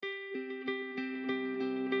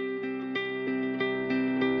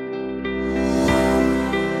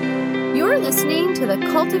listening to the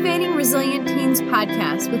Cultivating Resilient Teens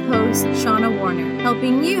podcast with host Shauna Warner,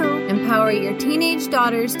 helping you empower your teenage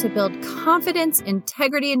daughters to build confidence,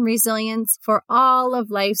 integrity, and resilience for all of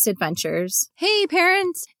life's adventures. Hey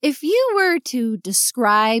parents, if you were to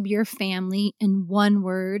describe your family in one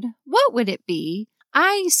word, what would it be?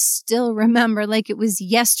 I still remember like it was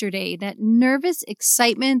yesterday, that nervous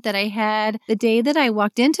excitement that I had the day that I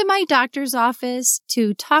walked into my doctor's office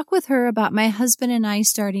to talk with her about my husband and I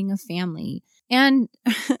starting a family. And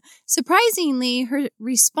surprisingly, her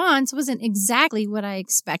response wasn't exactly what I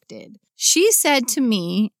expected. She said to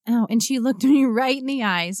me, and she looked me right in the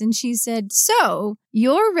eyes, and she said, "So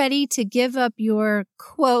you're ready to give up your,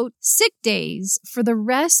 quote, sick days for the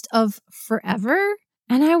rest of forever?"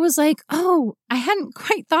 And I was like, oh, I hadn't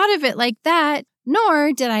quite thought of it like that,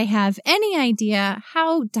 nor did I have any idea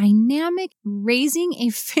how dynamic raising a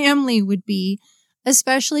family would be,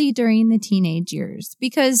 especially during the teenage years.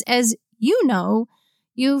 Because as you know,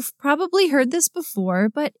 you've probably heard this before,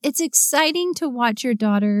 but it's exciting to watch your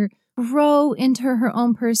daughter grow into her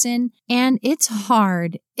own person, and it's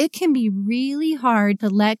hard. It can be really hard to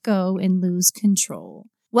let go and lose control.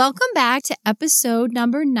 Welcome back to episode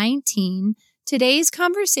number 19. Today's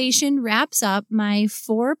conversation wraps up my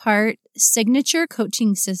 4-part signature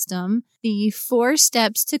coaching system, the 4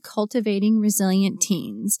 steps to cultivating resilient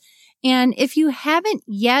teens. And if you haven't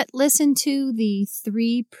yet listened to the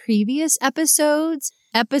 3 previous episodes,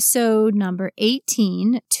 episode number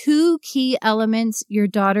 18, 2 key elements your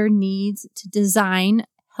daughter needs to design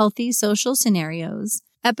healthy social scenarios.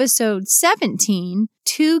 Episode 17,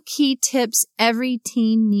 2 key tips every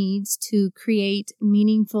teen needs to create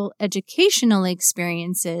meaningful educational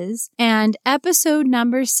experiences. And episode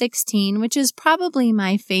number 16, which is probably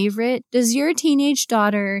my favorite, does your teenage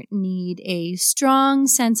daughter need a strong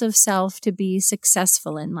sense of self to be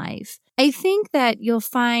successful in life? I think that you'll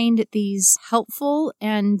find these helpful,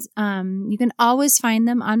 and you can always find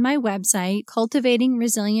them on my website, Cultivating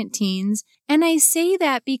Resilient Teens. And I say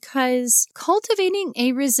that because cultivating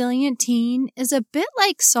a resilient teen is a bit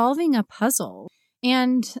like solving a puzzle.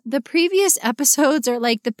 And the previous episodes are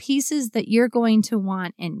like the pieces that you're going to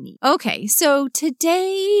want and need. Okay, so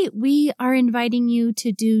today we are inviting you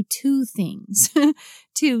to do 2 things.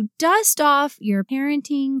 To dust off your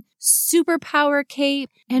parenting superpower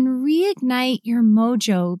cape and reignite your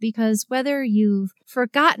mojo, because whether you've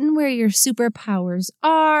forgotten where your superpowers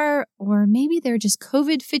are, or maybe they're just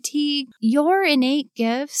COVID fatigue, your innate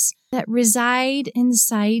gifts that reside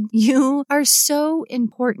inside you are so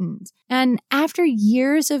important. And after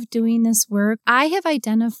years of doing this work, I have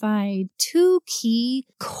identified 2 key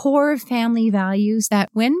core family values that,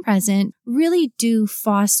 when present, really do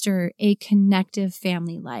foster a connective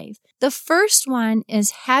family life. The first one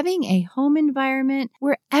is having a home environment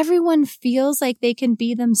where everyone feels like they can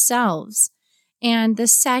be themselves. And the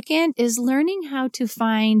second is learning how to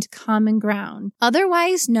find common ground,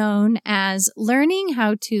 otherwise known as learning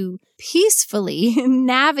how to peacefully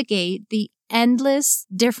navigate the endless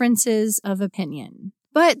differences of opinion.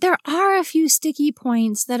 But there are a few sticky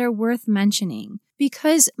points that are worth mentioning,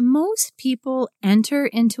 because most people enter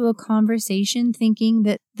into a conversation thinking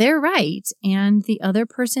that they're right and the other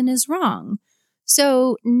person is wrong.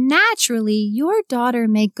 So naturally, your daughter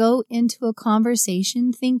may go into a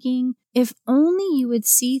conversation thinking, if only you would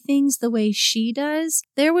see things the way she does,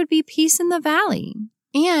 there would be peace in the valley.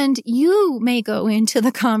 And you may go into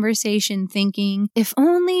the conversation thinking, if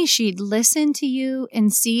only she'd listen to you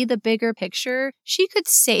and see the bigger picture, she could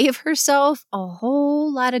save herself a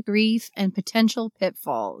whole lot of grief and potential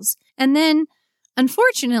pitfalls. And then,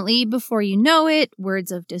 unfortunately, before you know it,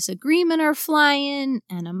 words of disagreement are flying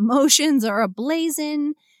and emotions are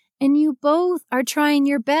ablazing, and you both are trying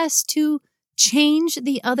your best to change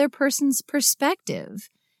the other person's perspective.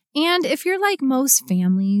 And if you're like most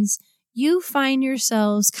families, you find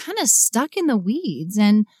yourselves kind of stuck in the weeds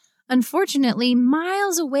and, unfortunately,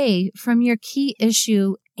 miles away from your key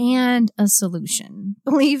issue and a solution.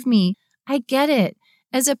 Believe me, I get it.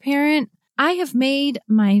 As a parent, I have made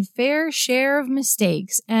my fair share of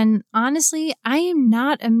mistakes, and honestly, I am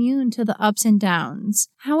not immune to the ups and downs.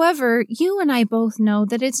 However, you and I both know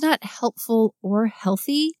that it's not helpful or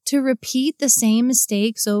healthy to repeat the same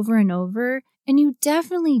mistakes over and over, and you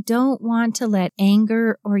definitely don't want to let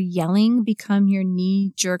anger or yelling become your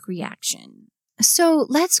knee-jerk reaction. So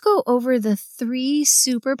let's go over the 3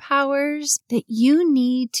 superpowers that you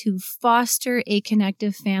need to foster a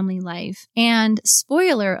connective family life. And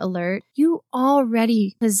spoiler alert, you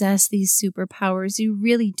already possess these superpowers. You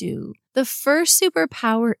really do. The first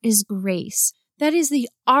superpower is grace. That is the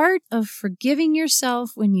art of forgiving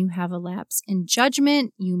yourself when you have a lapse in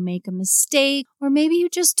judgment, you make a mistake, or maybe you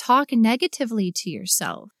just talk negatively to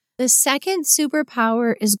yourself. The second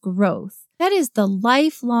superpower is growth. That is the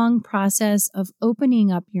lifelong process of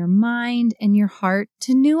opening up your mind and your heart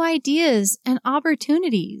to new ideas and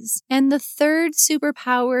opportunities. And the third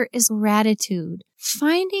superpower is gratitude.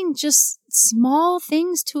 Finding just small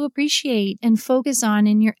things to appreciate and focus on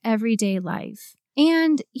in your everyday life.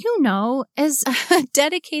 And, as a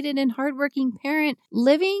dedicated and hardworking parent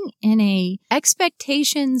living in a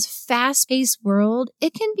expectations fast-paced world,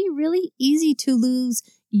 it can be really easy to lose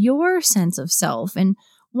your sense of self and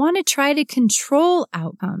want to try to control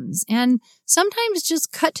outcomes and sometimes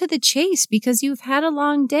just cut to the chase because you've had a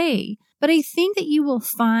long day. But I think that you will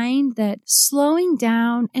find that slowing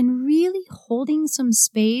down and really holding some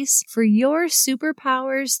space for your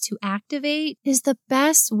superpowers to activate is the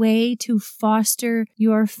best way to foster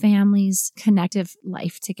your family's connective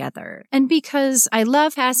life together. And because I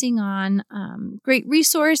love passing on great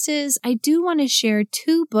resources, I do want to share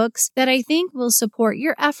 2 books that I think will support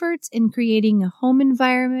your efforts in creating a home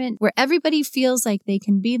environment where everybody feels like they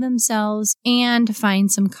can be themselves and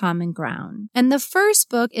find some common ground. And the first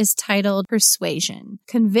book is titled Persuasion: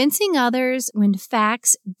 Convincing Others When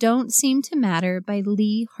Facts Don't Seem to Matter by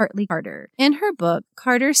Lee Hartley Carter. In her book,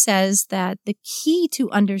 Carter says that the key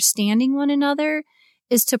to understanding one another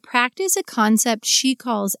is to practice a concept she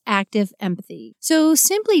calls active empathy. So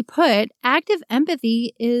simply put, active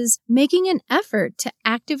empathy is making an effort to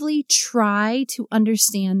actively try to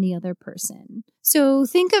understand the other person. So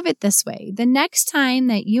think of it this way. The next time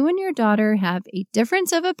that you and your daughter have a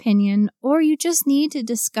difference of opinion or you just need to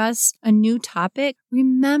discuss a new topic,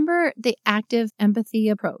 remember the active empathy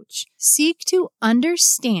approach. Seek to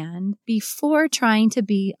understand before trying to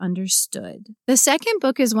be understood. The second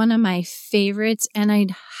book is one of my favorites and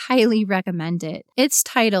I'd highly recommend it. It's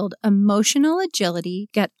titled Emotional Agility: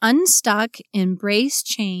 Get Unstuck, Embrace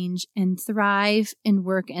Change, and Thrive in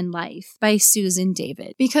Work and Life by Susan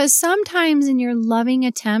David. Because sometimes in your loving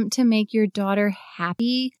attempt to make your daughter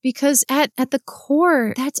happy, because at the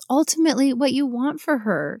core, that's ultimately what you want for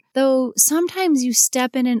her. Though sometimes you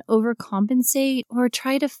step in and overcompensate or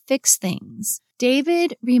try to fix things.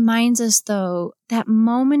 David reminds us, though, that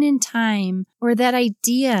moment in time or that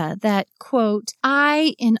idea that, quote,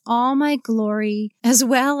 I in all my glory, as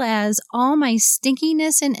well as all my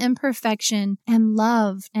stinkiness and imperfection, am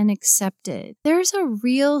loved and accepted. There's a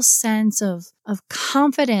real sense of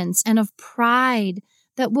confidence and of pride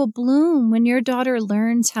that will bloom when your daughter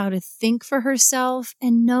learns how to think for herself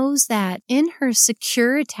and knows that in her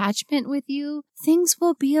secure attachment with you, things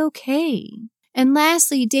will be okay. And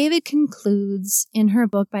lastly, David concludes in her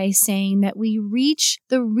book by saying that we reach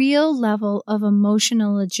the real level of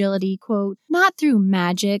emotional agility, quote, not through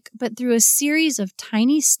magic, but through a series of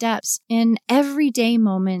tiny steps in everyday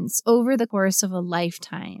moments over the course of a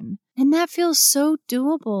lifetime. And that feels so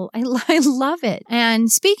doable. I love it. And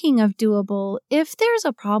speaking of doable, if there's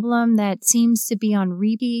a problem that seems to be on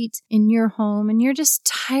repeat in your home and you're just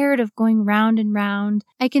tired of going round and round,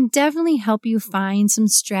 I can definitely help you find some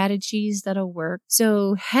strategies that'll work.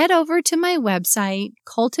 So head over to my website,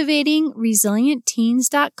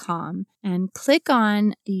 cultivatingresilientteens.com, and click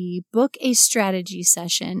on the Book a Strategy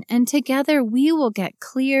session. And together we will get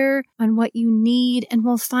clear on what you need and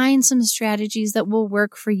we'll find some strategies that will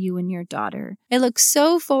work for you and your daughter. I look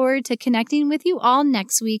so forward to connecting with you all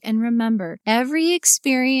next week. And remember, every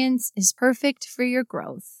experience is perfect for your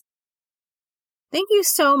growth. Thank you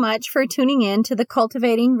so much for tuning in to the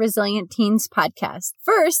Cultivating Resilient Teens podcast.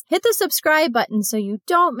 First, hit the subscribe button so you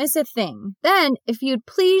don't miss a thing. Then, if you'd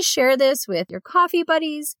please share this with your coffee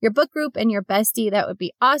buddies, your book group, and your bestie, that would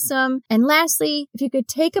be awesome. And lastly, if you could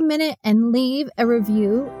take a minute and leave a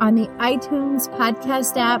review on the iTunes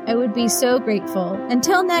podcast app, I would be so grateful.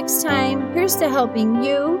 Until next time, here's to helping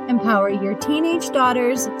you empower your teenage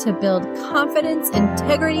daughters to build confidence,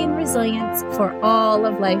 integrity, and resilience for all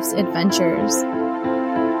of life's adventures.